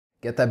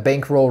Get that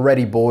bankroll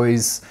ready,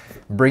 boys.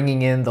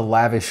 Bringing in the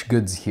lavish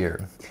goods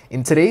here.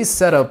 In today's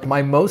setup,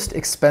 my most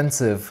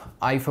expensive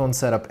iPhone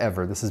setup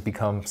ever. This has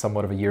become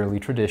somewhat of a yearly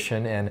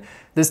tradition, and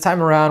this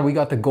time around we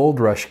got the gold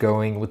rush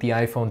going with the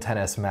iPhone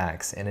XS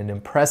Max and an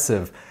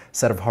impressive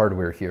set of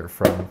hardware here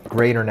from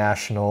Gray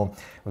International.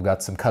 We've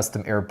got some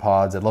custom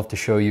AirPods. I'd love to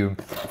show you,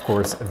 of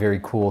course, a very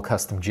cool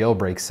custom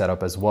jailbreak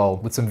setup as well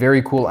with some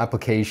very cool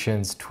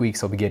applications,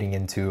 tweaks I'll be getting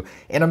into,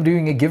 and I'm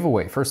doing a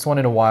giveaway. First one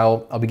in a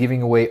while. I'll be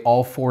giving away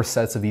all 4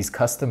 sets of these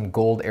custom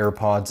gold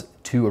AirPods,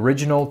 2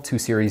 original, 2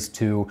 Series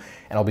 2,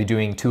 and I'll be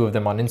doing 2 of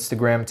them on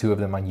Instagram, 2 of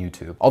them on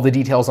YouTube. All the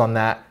details on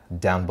that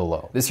down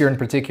below. This year in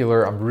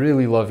particular, I'm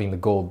really loving the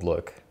gold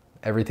look.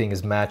 Everything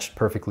is matched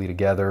perfectly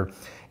together,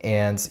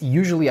 and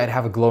usually I'd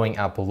have a glowing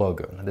Apple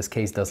logo. Now, this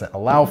case doesn't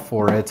allow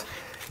for it,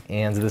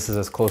 and this is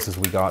as close as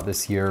we got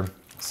this year.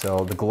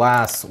 So the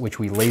glass, which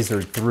we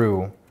lasered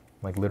through,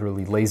 like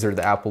literally lasered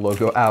the Apple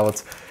logo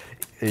out,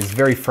 is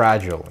very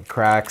fragile. It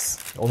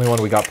cracks. The only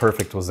one we got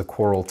perfect was the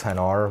Coral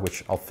 10R,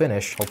 which I'll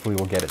finish. Hopefully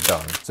we'll get it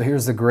done. So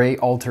here's the Gray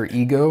Alter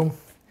Ego,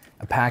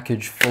 a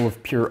package full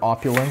of pure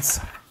opulence.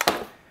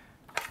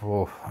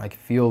 Oh, I can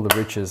feel the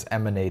riches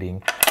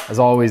emanating. As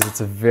always,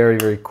 it's a very,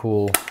 very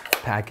cool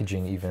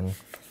packaging, even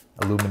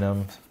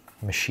aluminum,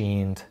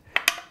 machined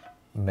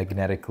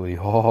magnetically.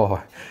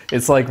 Oh,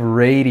 it's like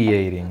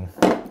radiating.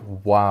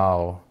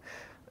 Wow.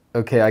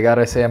 Okay, I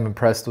gotta say I'm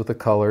impressed with the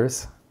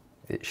colors.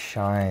 It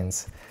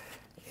shines,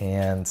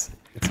 and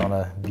it's on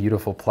a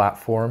beautiful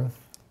platform.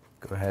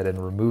 Go ahead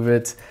and remove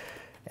it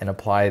and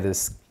apply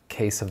this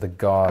case of the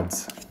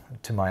gods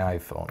to my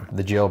iPhone.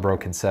 The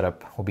jailbroken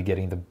setup will be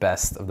getting the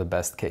best of the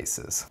best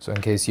cases. So in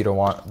case you don't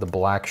want the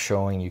black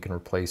showing, you can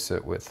replace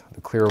it with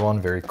the clear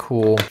one. Very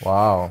cool.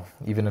 Wow,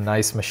 even a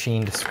nice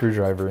machined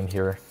screwdriver in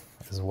here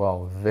as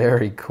well.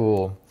 Very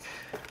cool.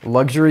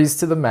 Luxuries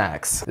to the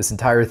max. This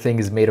entire thing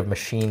is made of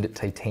machined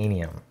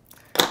titanium.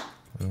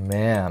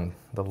 Man,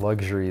 the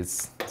luxury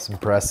is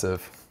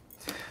impressive.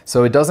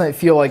 So it doesn't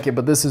feel like it,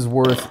 but this is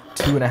worth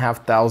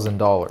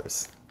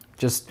 $2,500.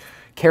 Just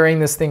carrying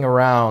this thing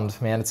around,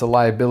 man, it's a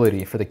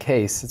liability for the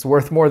case. It's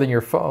worth more than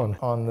your phone.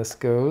 On this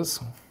goes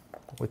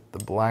with the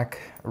black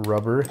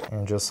rubber,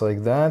 and just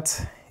like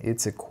that,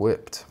 it's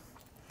equipped.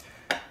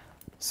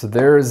 So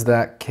there's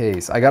that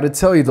case. I gotta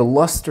tell you, the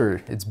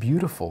luster, it's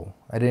beautiful.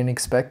 I didn't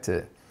expect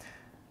it.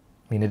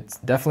 I mean, it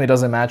definitely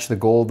doesn't match the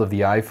gold of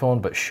the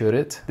iPhone, but should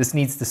it? This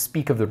needs to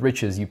speak of the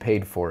riches you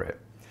paid for it.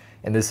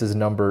 And this is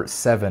number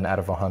 7 out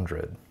of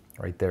 100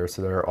 right there.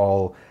 So they're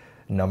all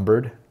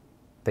numbered.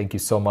 Thank you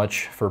so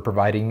much for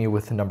providing me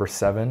with number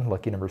 7,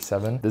 lucky number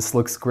 7. This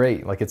looks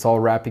great, like it's all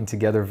wrapping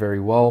together very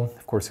well.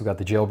 Of course, we've got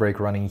the jailbreak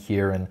running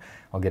here, and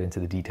I'll get into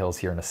the details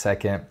here in a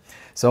second.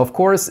 So of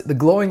course, the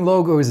glowing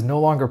logo is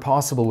no longer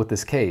possible with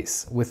this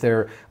case. With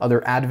their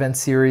other Advent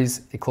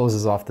series, it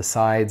closes off the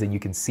sides and you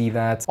can see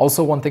that.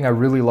 Also, one thing I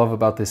really love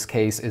about this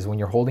case is when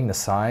you're holding the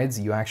sides,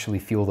 you actually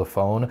feel the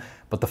phone,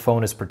 but the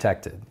phone is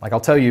protected. Like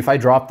I'll tell you, if I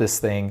drop this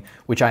thing,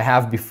 which I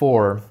have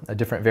before, a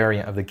different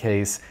variant of the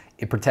case,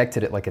 it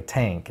protected it like a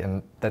tank,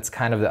 and that's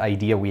kind of the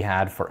idea we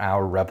had for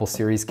our Rebel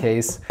series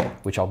case,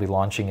 which I'll be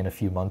launching in a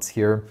few months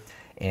here.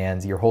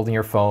 And you're holding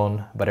your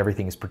phone, but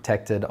everything is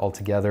protected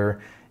altogether.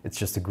 It's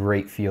just a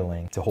great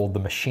feeling to hold the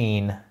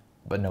machine,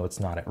 but no, it's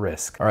not at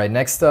risk. All right,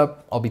 next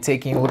up, I'll be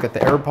taking a look at the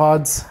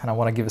AirPods, and I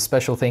want to give a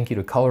special thank you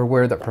to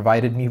Colorware that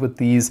provided me with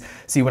these.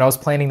 See, when I was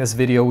planning this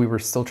video, we were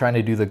still trying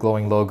to do the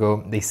glowing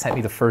logo. They sent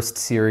me the first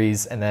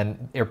series, and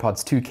then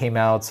AirPods 2 came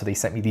out, so they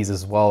sent me these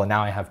as well, and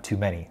now I have too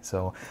many.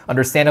 So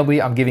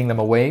understandably, I'm giving them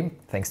away,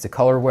 thanks to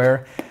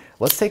Colorware.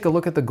 Let's take a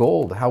look at the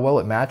gold, how well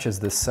it matches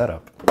this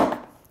setup.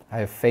 I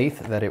have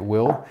faith that it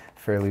will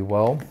fairly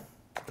well.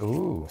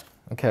 Ooh,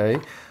 okay.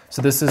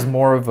 So this is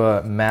more of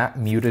a matte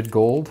muted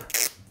gold.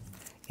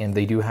 And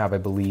they do have, I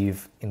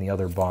believe, in the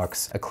other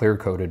box, a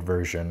clear-coated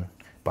version,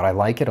 but I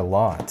like it a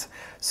lot.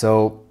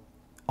 So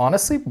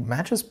honestly,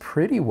 matches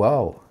pretty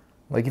well.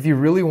 Like if you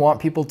really want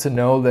people to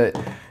know that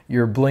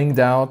you're blinged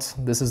out,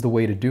 this is the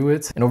way to do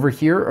it. And over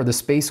here are the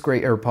space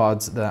gray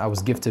AirPods that I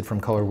was gifted from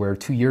Colorware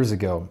 2 years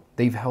ago.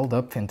 They've held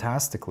up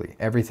fantastically.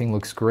 Everything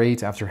looks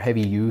great after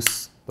heavy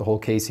use. The whole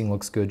casing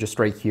looks good just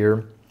right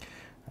here.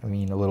 I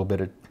mean, a little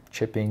bit of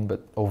chipping,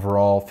 but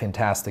overall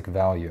fantastic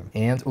value.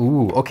 And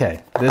ooh,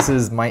 okay, this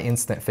is my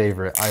instant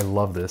favorite. I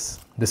love this.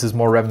 This is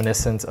more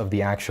reminiscent of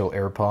the actual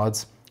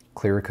AirPods,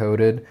 clear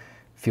coated.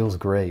 Feels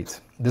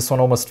great. This one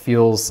almost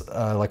feels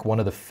like one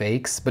of the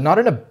fakes, but not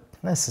in a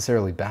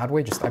necessarily bad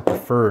way. Just I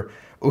prefer,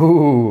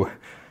 ooh,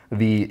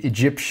 the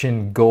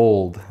Egyptian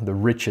gold, the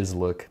riches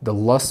look. The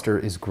luster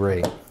is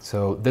great.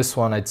 So this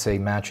one I'd say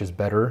matches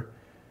better,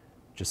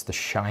 just the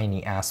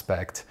shiny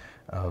aspect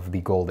of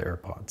the gold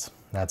AirPods.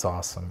 That's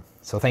awesome.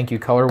 So thank you,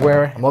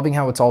 Colorware. I'm loving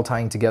how it's all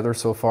tying together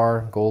so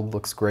far. Gold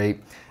looks great.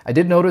 I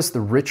did notice the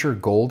richer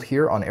gold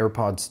here on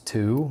AirPods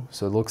 2,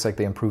 so it looks like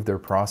they improved their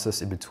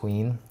process in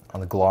between on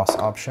the gloss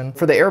option.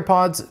 For the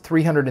AirPods,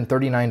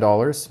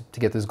 $339 to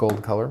get this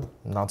gold color.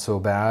 Not so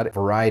bad.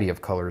 Variety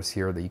of colors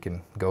here that you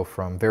can go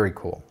from. Very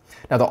cool.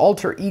 Now the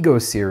Alter Ego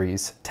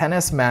series,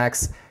 XS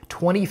Max,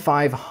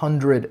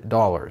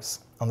 $2,500.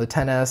 On the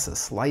XS,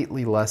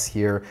 slightly less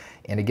here,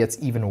 and it gets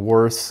even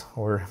worse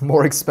or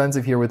more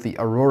expensive here with the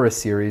Aurora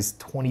series,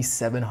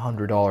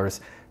 $2,700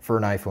 for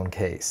an iPhone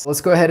case. Let's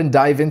go ahead and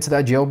dive into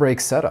that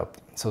jailbreak setup.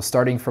 So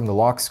starting from the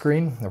lock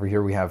screen, over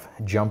here we have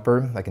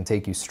Jumper that can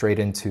take you straight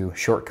into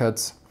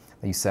shortcuts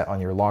that you set on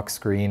your lock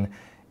screen,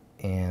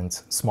 and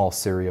small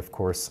Siri, of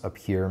course, up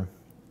here.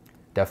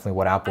 Definitely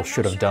what Apple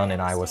should have done in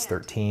iOS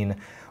 13.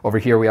 Over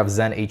here we have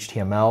Zen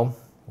HTML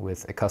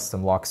with a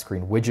custom lock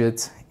screen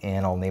widget,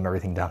 and I'll name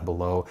everything down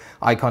below.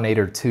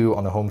 Iconator 2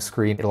 on the home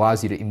screen. It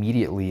allows you to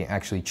immediately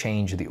actually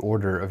change the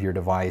order of your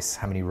device,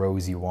 how many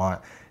rows you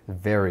want.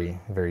 Very,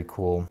 very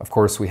cool. Of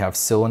course, we have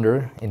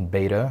Cylinder in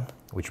beta,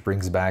 which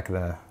brings back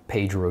the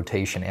page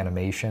rotation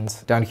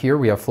animations. Down here,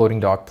 we have Floating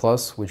Dock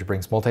Plus, which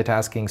brings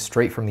multitasking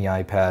straight from the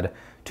iPad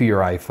to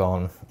your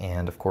iPhone.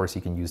 And of course,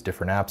 you can use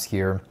different apps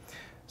here.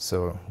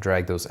 So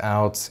drag those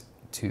out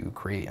to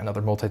create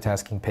another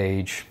multitasking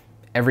page.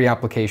 Every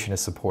application is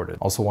supported.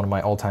 Also, one of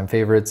my all-time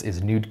favorites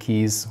is Nude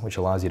Keys, which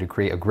allows you to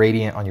create a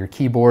gradient on your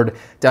keyboard.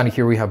 Down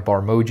here we have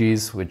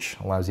Barmojis, which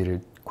allows you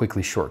to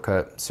quickly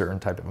shortcut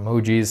certain type of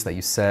emojis that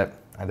you set,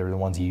 either the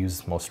ones you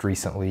used most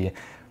recently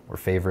or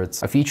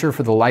favorites. A feature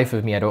for the life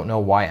of me I don't know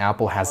why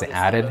Apple hasn't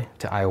added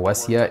to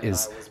iOS yet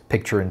is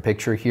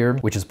picture-in-picture here,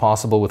 which is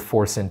possible with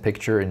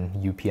force-in-picture and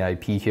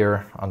UPIP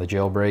here on the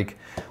jailbreak.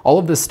 All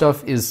of this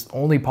stuff is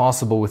only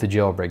possible with a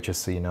jailbreak,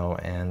 just so you know,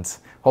 and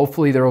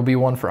hopefully there will be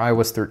one for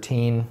iOS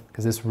 13,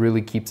 because this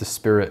really keeps the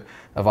spirit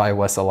of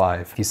iOS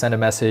alive. If you send a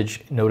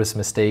message, notice a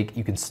mistake,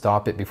 you can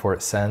stop it before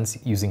it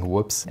sends using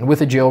whoops. And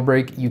with a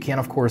jailbreak, you can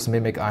of course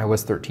mimic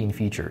iOS 13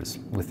 features.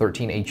 With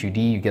 13 HUD,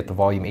 you get the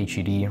volume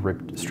HUD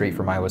ripped straight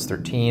from iOS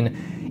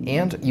 13,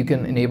 and you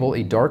can enable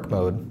a dark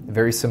mode,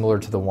 very similar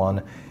to the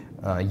one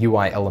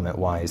UI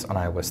element-wise on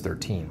iOS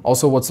 13.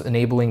 Also, what's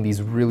enabling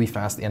these really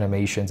fast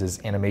animations is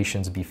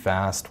Animations Be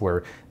Fast,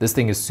 where this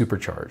thing is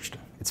supercharged.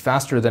 It's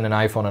faster than an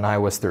iPhone on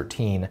iOS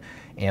 13,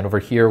 and over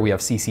here we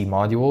have CC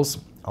modules,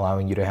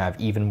 allowing you to have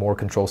even more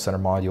control center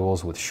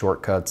modules with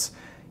shortcuts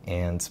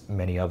and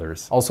many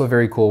others. Also a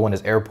very cool one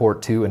is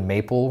Airport 2 and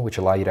Maple, which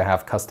allow you to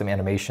have custom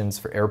animations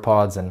for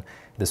AirPods and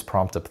this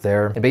prompt up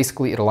there. And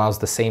basically it allows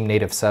the same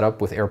native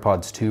setup with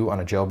AirPods 2 on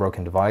a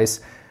jailbroken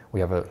device. We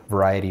have a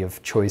variety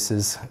of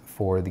choices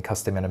for the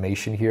custom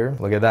animation here.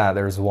 Look at that,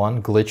 there's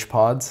one, Glitch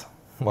Pods,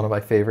 one of my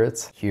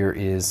favorites. Here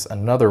is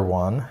another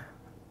one,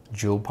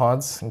 Jewel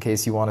Pods, in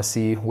case you want to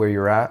see where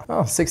you're at.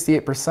 Oh,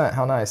 68%,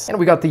 how nice. And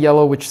we got the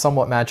yellow, which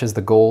somewhat matches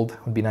the gold.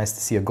 Would be nice to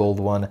see a gold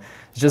one.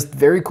 It's just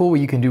very cool what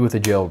you can do with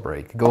a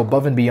jailbreak. Go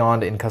above and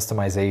beyond in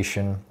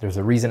customization. There's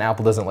a reason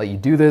Apple doesn't let you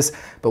do this,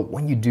 but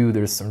when you do,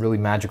 there's some really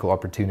magical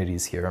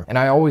opportunities here. And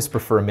I always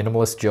prefer a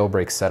minimalist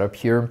jailbreak setup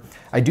here.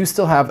 I do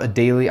still have a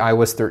daily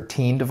iOS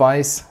 13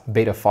 device,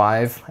 beta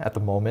 5 at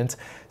the moment,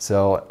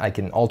 so I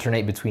can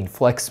alternate between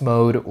flex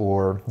mode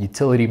or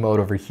utility mode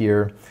over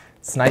here.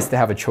 It's nice to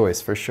have a choice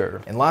for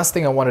sure. And last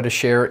thing I wanted to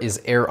share is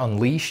Air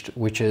Unleashed,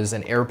 which is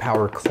an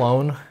AirPower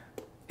clone.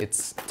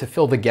 It's to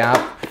fill the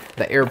gap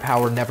that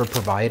AirPower never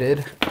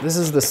provided. This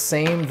is the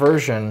same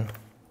version,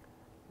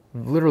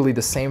 literally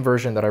the same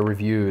version that I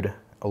reviewed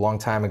a long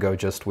time ago,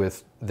 just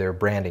with their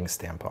branding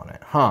stamp on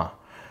it. Huh.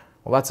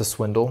 Well, that's a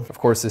swindle. Of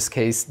course, this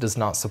case does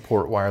not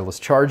support wireless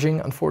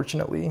charging,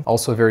 unfortunately.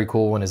 Also a very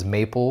cool one is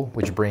Maple,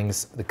 which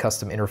brings the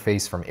custom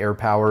interface from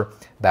AirPower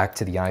back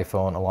to the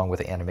iPhone along with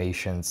the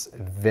animations.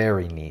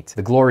 Very neat.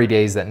 The glory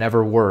days that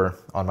never were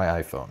on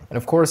my iPhone. And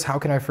of course, how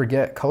can I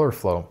forget Color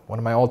Flow? One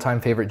of my all-time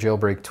favorite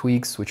jailbreak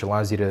tweaks, which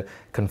allows you to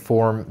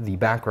conform the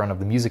background of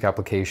the music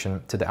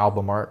application to the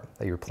album art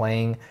that you're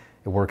playing.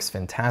 It works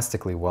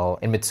fantastically well.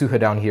 And Mitsuha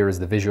down here is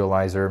the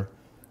visualizer,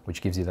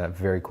 which gives you that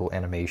very cool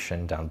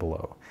animation down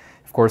below.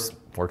 Of course,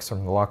 works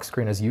from the lock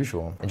screen as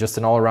usual. And just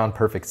an all-around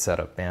perfect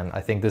setup, man.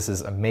 I think this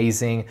is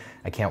amazing.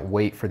 I can't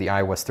wait for the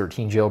iOS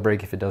 13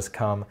 jailbreak if it does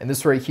come. And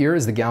this right here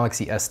is the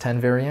Galaxy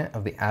S10 variant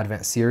of the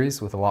Advent series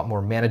with a lot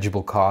more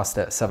manageable cost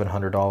at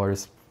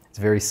 $700. It's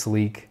very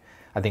sleek.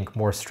 I think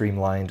more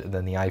streamlined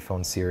than the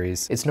iPhone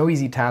series. It's no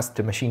easy task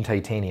to machine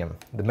titanium,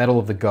 the metal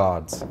of the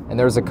gods. And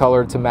there's a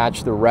color to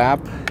match the wrap,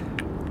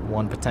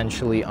 one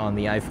potentially on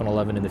the iPhone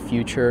 11 in the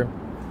future.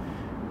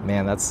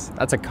 Man, that's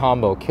a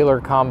combo, killer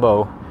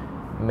combo.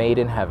 Made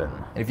in heaven.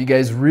 And if you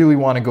guys really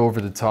want to go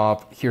over the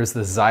top, here's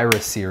the Zyra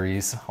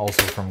series,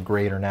 also from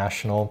Grey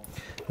International.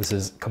 This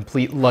is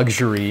complete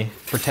luxury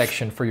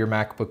protection for your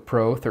MacBook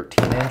Pro,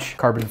 13-inch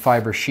carbon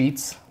fiber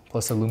sheets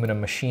plus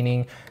aluminum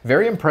machining.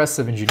 Very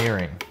impressive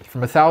engineering,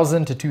 from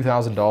 $1,000 to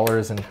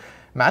 $2,000, and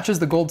matches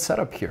the gold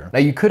setup here. Now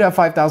you could have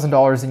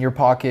 $5,000 in your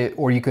pocket,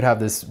 or you could have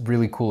this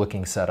really cool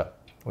looking setup,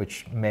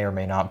 which may or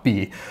may not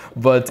be,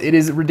 but it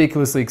is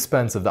ridiculously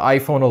expensive. The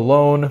iPhone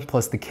alone,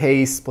 plus the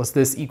case, plus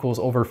this equals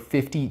over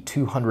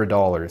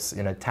 $5,200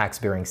 in a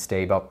tax-bearing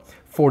stay, about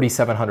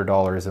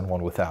 $4,700 in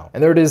one without.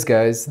 And there it is,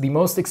 guys, the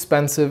most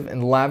expensive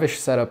and lavish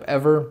setup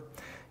ever.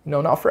 You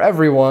know, not for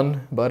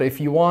everyone, but if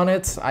you want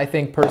it, I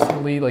think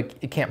personally,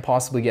 like, it can't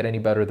possibly get any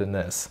better than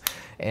this.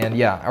 And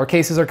yeah, our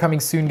cases are coming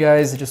soon,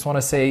 guys. I just want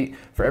to say,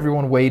 for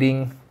everyone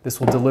waiting, This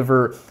will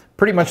deliver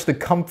pretty much the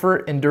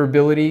comfort and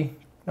durability,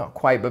 not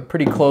quite, but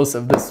pretty close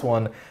of this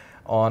one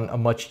on a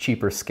much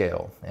cheaper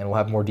scale. And we'll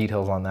have more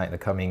details on that in the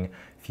coming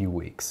few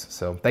weeks.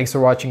 So thanks for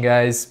watching,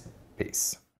 guys. Peace.